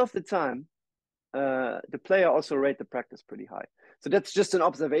 most of the time the player also rate the practice pretty high. So that's just an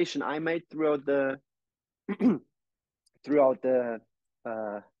observation I made throughout the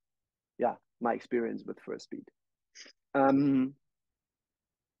my experience with Firstbeat.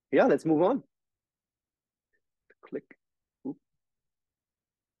 Yeah, let's move on. Click. Oop.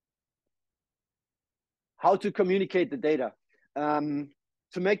 How to communicate the data.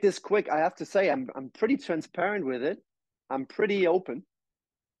 To make this quick, I have to say I'm pretty transparent with it. I'm pretty open.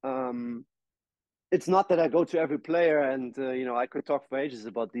 It's not that I go to every player and I could talk for ages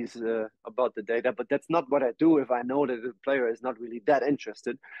about about the data, but that's not what I do if I know that the player is not really that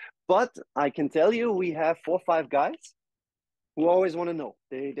interested. But I can tell you, we have 4 or 5 guys who always want to know.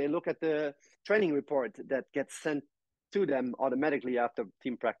 They look at the training report that gets sent to them automatically after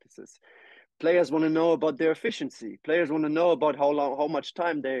team practices. Players want to know about their efficiency. Players want to know about how much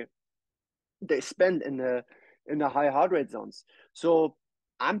time they spend in the high heart rate zones. So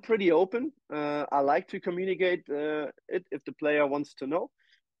I'm pretty open. I like to communicate it if the player wants to know.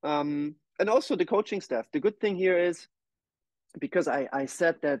 And also the coaching staff. The good thing here is, because I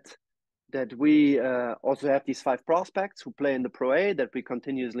said that we also have these 5 prospects who play in the Pro A that we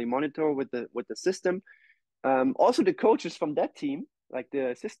continuously monitor with the system. Also the coaches from that team, like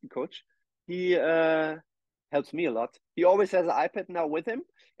the assistant coach, he helps me a lot. He always has an iPad now with him,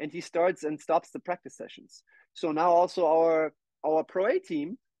 and he starts and stops the practice sessions. So now also our Pro A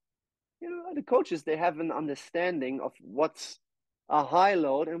team, the coaches, they have an understanding of what's a high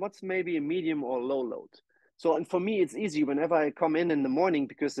load and what's maybe a medium or low load. So, and for me, it's easy whenever I come in the morning,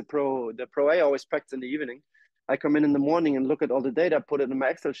 because the Pro A always practice in the evening. I come in the morning and look at all the data, put it in my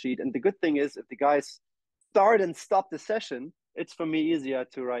Excel sheet. And the good thing is, if the guys start and stop the session, it's for me easier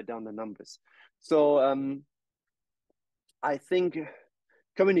to write down the numbers. So I think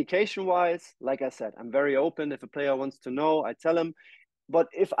communication-wise, like I said, I'm very open. If a player wants to know, I tell him. But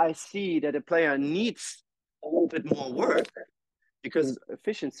if I see that a player needs a little bit more work, because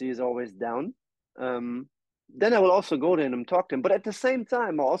efficiency is always down, then I will also go to him and talk to him. But at the same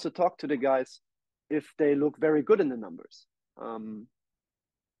time, I'll also talk to the guys if they look very good in the numbers.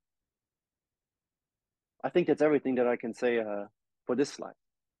 I think that's everything that I can say for this slide.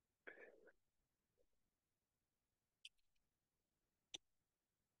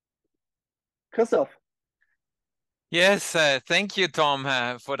 Christoph. Yes, thank you, Tom,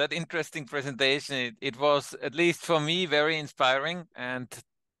 for that interesting presentation. It was, at least for me, very inspiring and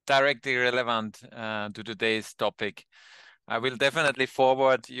directly relevant to today's topic. I will definitely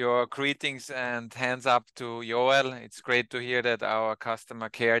forward your greetings and hands up to Joel. It's great to hear that our customer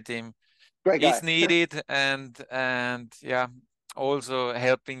care team is needed and yeah, also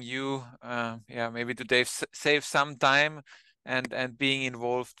helping you, maybe to save some time and being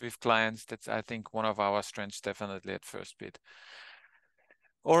involved with clients. That's, I think, one of our strengths definitely at Firstbeat.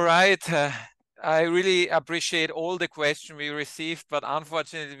 All right. I really appreciate all the questions we received, but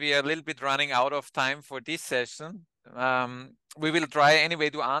unfortunately we are a little bit running out of time for this session. We will try anyway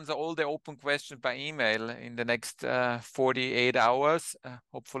to answer all the open questions by email in the next 48 hours.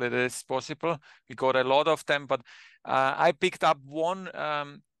 Hopefully that is possible. We got a lot of them, but I picked up one,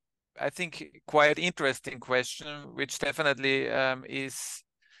 I think, quite interesting question, which definitely is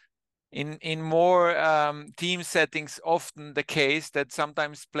in more team settings often the case, that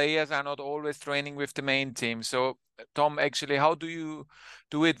sometimes players are not always training with the main team. So Tom, actually, how do you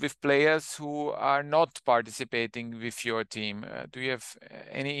do it with players who are not participating with your team? Do you have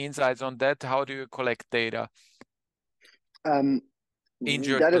any insights on that? How do you collect data?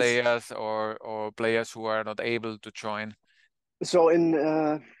 Injured players or players who are not able to join? So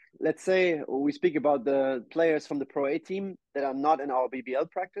let's say we speak about the players from the Pro A team that are not in our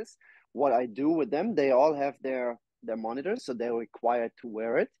BBL practice. What I do with them, they all have their monitors, so they're required to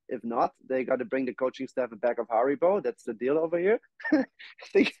wear it. If not, they got to bring the coaching staff a bag of Haribo. That's the deal over here. I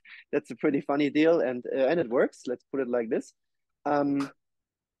think that's a pretty funny deal, and it works. Let's put it like this.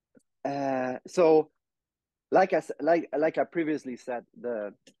 So, like I previously said,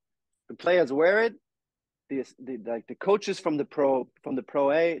 the players wear it. The coaches from the Pro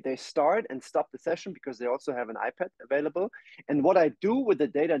A, they start and stop the session because they also have an iPad available. And what I do with the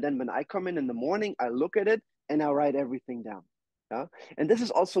data, then when I come in the morning, I look at it and I write everything down. Yeah, and this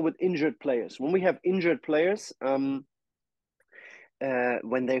is also with injured players. When we have injured players, when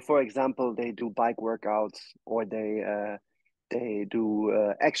they, for example, they do bike workouts, or they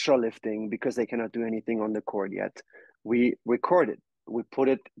do extra lifting because they cannot do anything on the court yet, we record it. We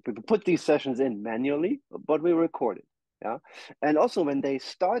put these sessions in manually, but we record it. Yeah. And also when they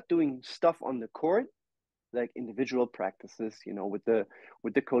start doing stuff on the court, like individual practices, with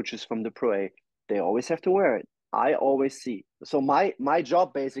the coaches from the Pro A, they always have to wear it. I always see. So my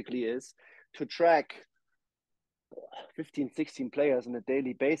job basically is to track 15, 16 players on a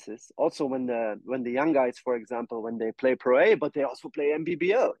daily basis. Also, when the young guys, for example, when they play Pro A, but they also play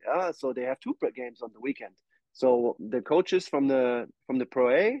MBBL, yeah, so they have two games on the weekend. So the coaches from the Pro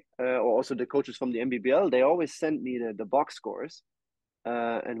A, or also the coaches from the MBBL, they always send me the box scores.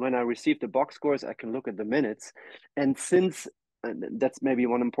 And when I receive the box scores, I can look at the minutes. And that's maybe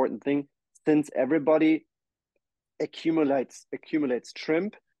one important thing, since everybody accumulates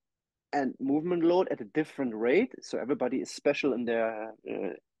trimp and movement load at a different rate, so everybody is special in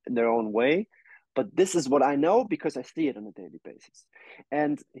their own way. But this is what I know because I see it on a daily basis.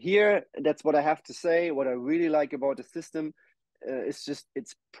 And here, that's what I have to say. What I really like about the system is just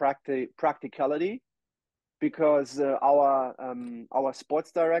its practicality. Because our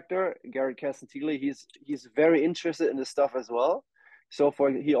sports director, Garrett Cassantilli, he's very interested in this stuff as well. So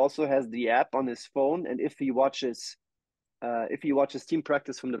he also has the app on his phone, and if he watches team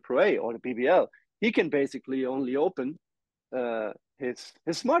practice from the Pro A or the BBL, he can basically only open his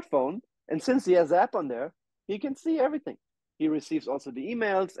smartphone, and since he has the app on there, he can see everything. He receives also the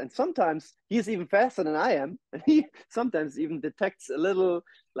emails, and sometimes he's even faster than I am, and he sometimes even detects a little,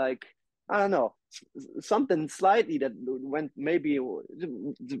 like, I don't know, something slightly that went maybe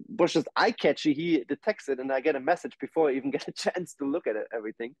was just eye-catchy. He detects it, and I get a message before I even get a chance to look at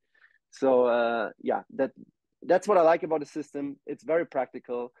everything. So yeah, that's what I like about the system. It's very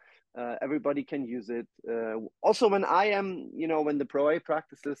practical. Everybody can use it. Also, when I am, when the Pro A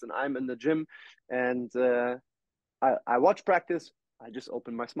practices and I'm in the gym and I watch practice, I just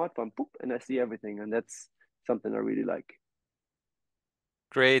open my smartphone, boop, and I see everything. And that's something I really like.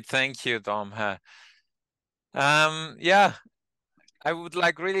 Great, thank you, Dom. Yeah, I would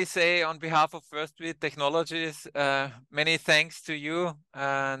like really say on behalf of Firstbeat Technologies, many thanks to you,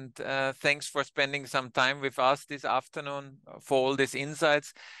 and thanks for spending some time with us this afternoon for all these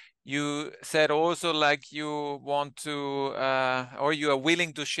insights. You said also like you want to, or you are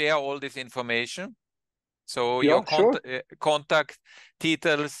willing to share all this information. So Yeah, your sure. contact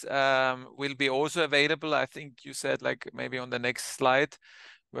details will be also available. I think you said like maybe on the next slide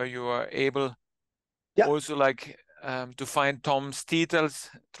where you are able also like to find Tom's details,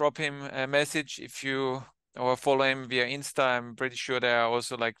 drop him a message if you or follow him via Insta. I'm pretty sure there are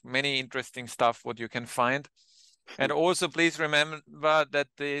also like many interesting stuff what you can find. And also please remember that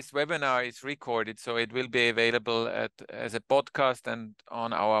this webinar is recorded, so it will be available as a podcast and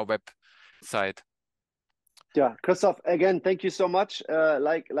on our website. Yeah, Christoph, again, thank you so much.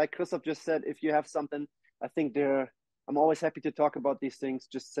 Like Christoph just said, if you have something, I think I'm always happy to talk about these things.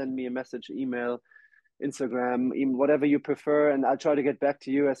 Just send me a message, email, Instagram, even whatever you prefer, and I'll try to get back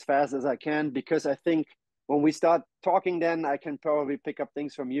to you as fast as I can, because I think when we start talking, then I can probably pick up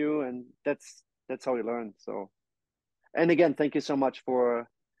things from you, and that's how we learn. So, and again, thank you so much for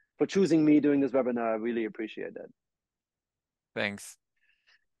choosing me doing this webinar. I really appreciate that. Thanks.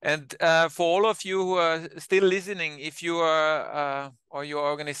 And for all of you who are still listening, if you are or your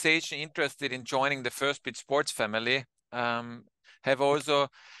organization interested in joining the Firstbeat Sports family, have also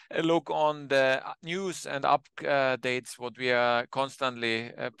a look on the news and updates what we are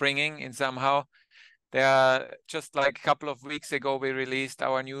constantly bringing in somehow. There are just like a couple of weeks ago, we released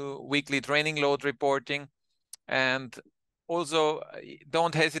our new weekly training load reporting. And also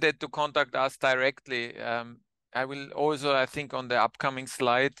don't hesitate to contact us directly. I will also, I think on the upcoming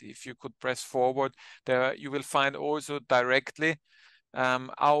slide, if you could press forward, there you will find also directly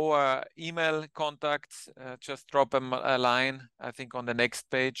our email contacts. Just drop a line, I think on the next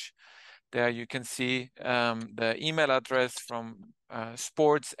page. There you can see the email address from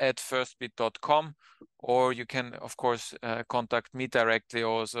sports@firstbeat.com, or you can, of course, contact me directly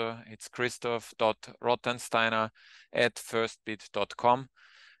also. It's christoph.rottensteiner@firstbeat.com.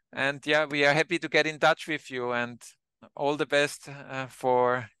 And yeah, we are happy to get in touch with you, and all the best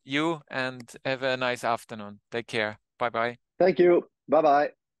for you, and have a nice afternoon. Take care. Bye-bye. Thank you.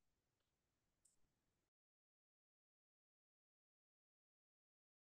 Bye-bye.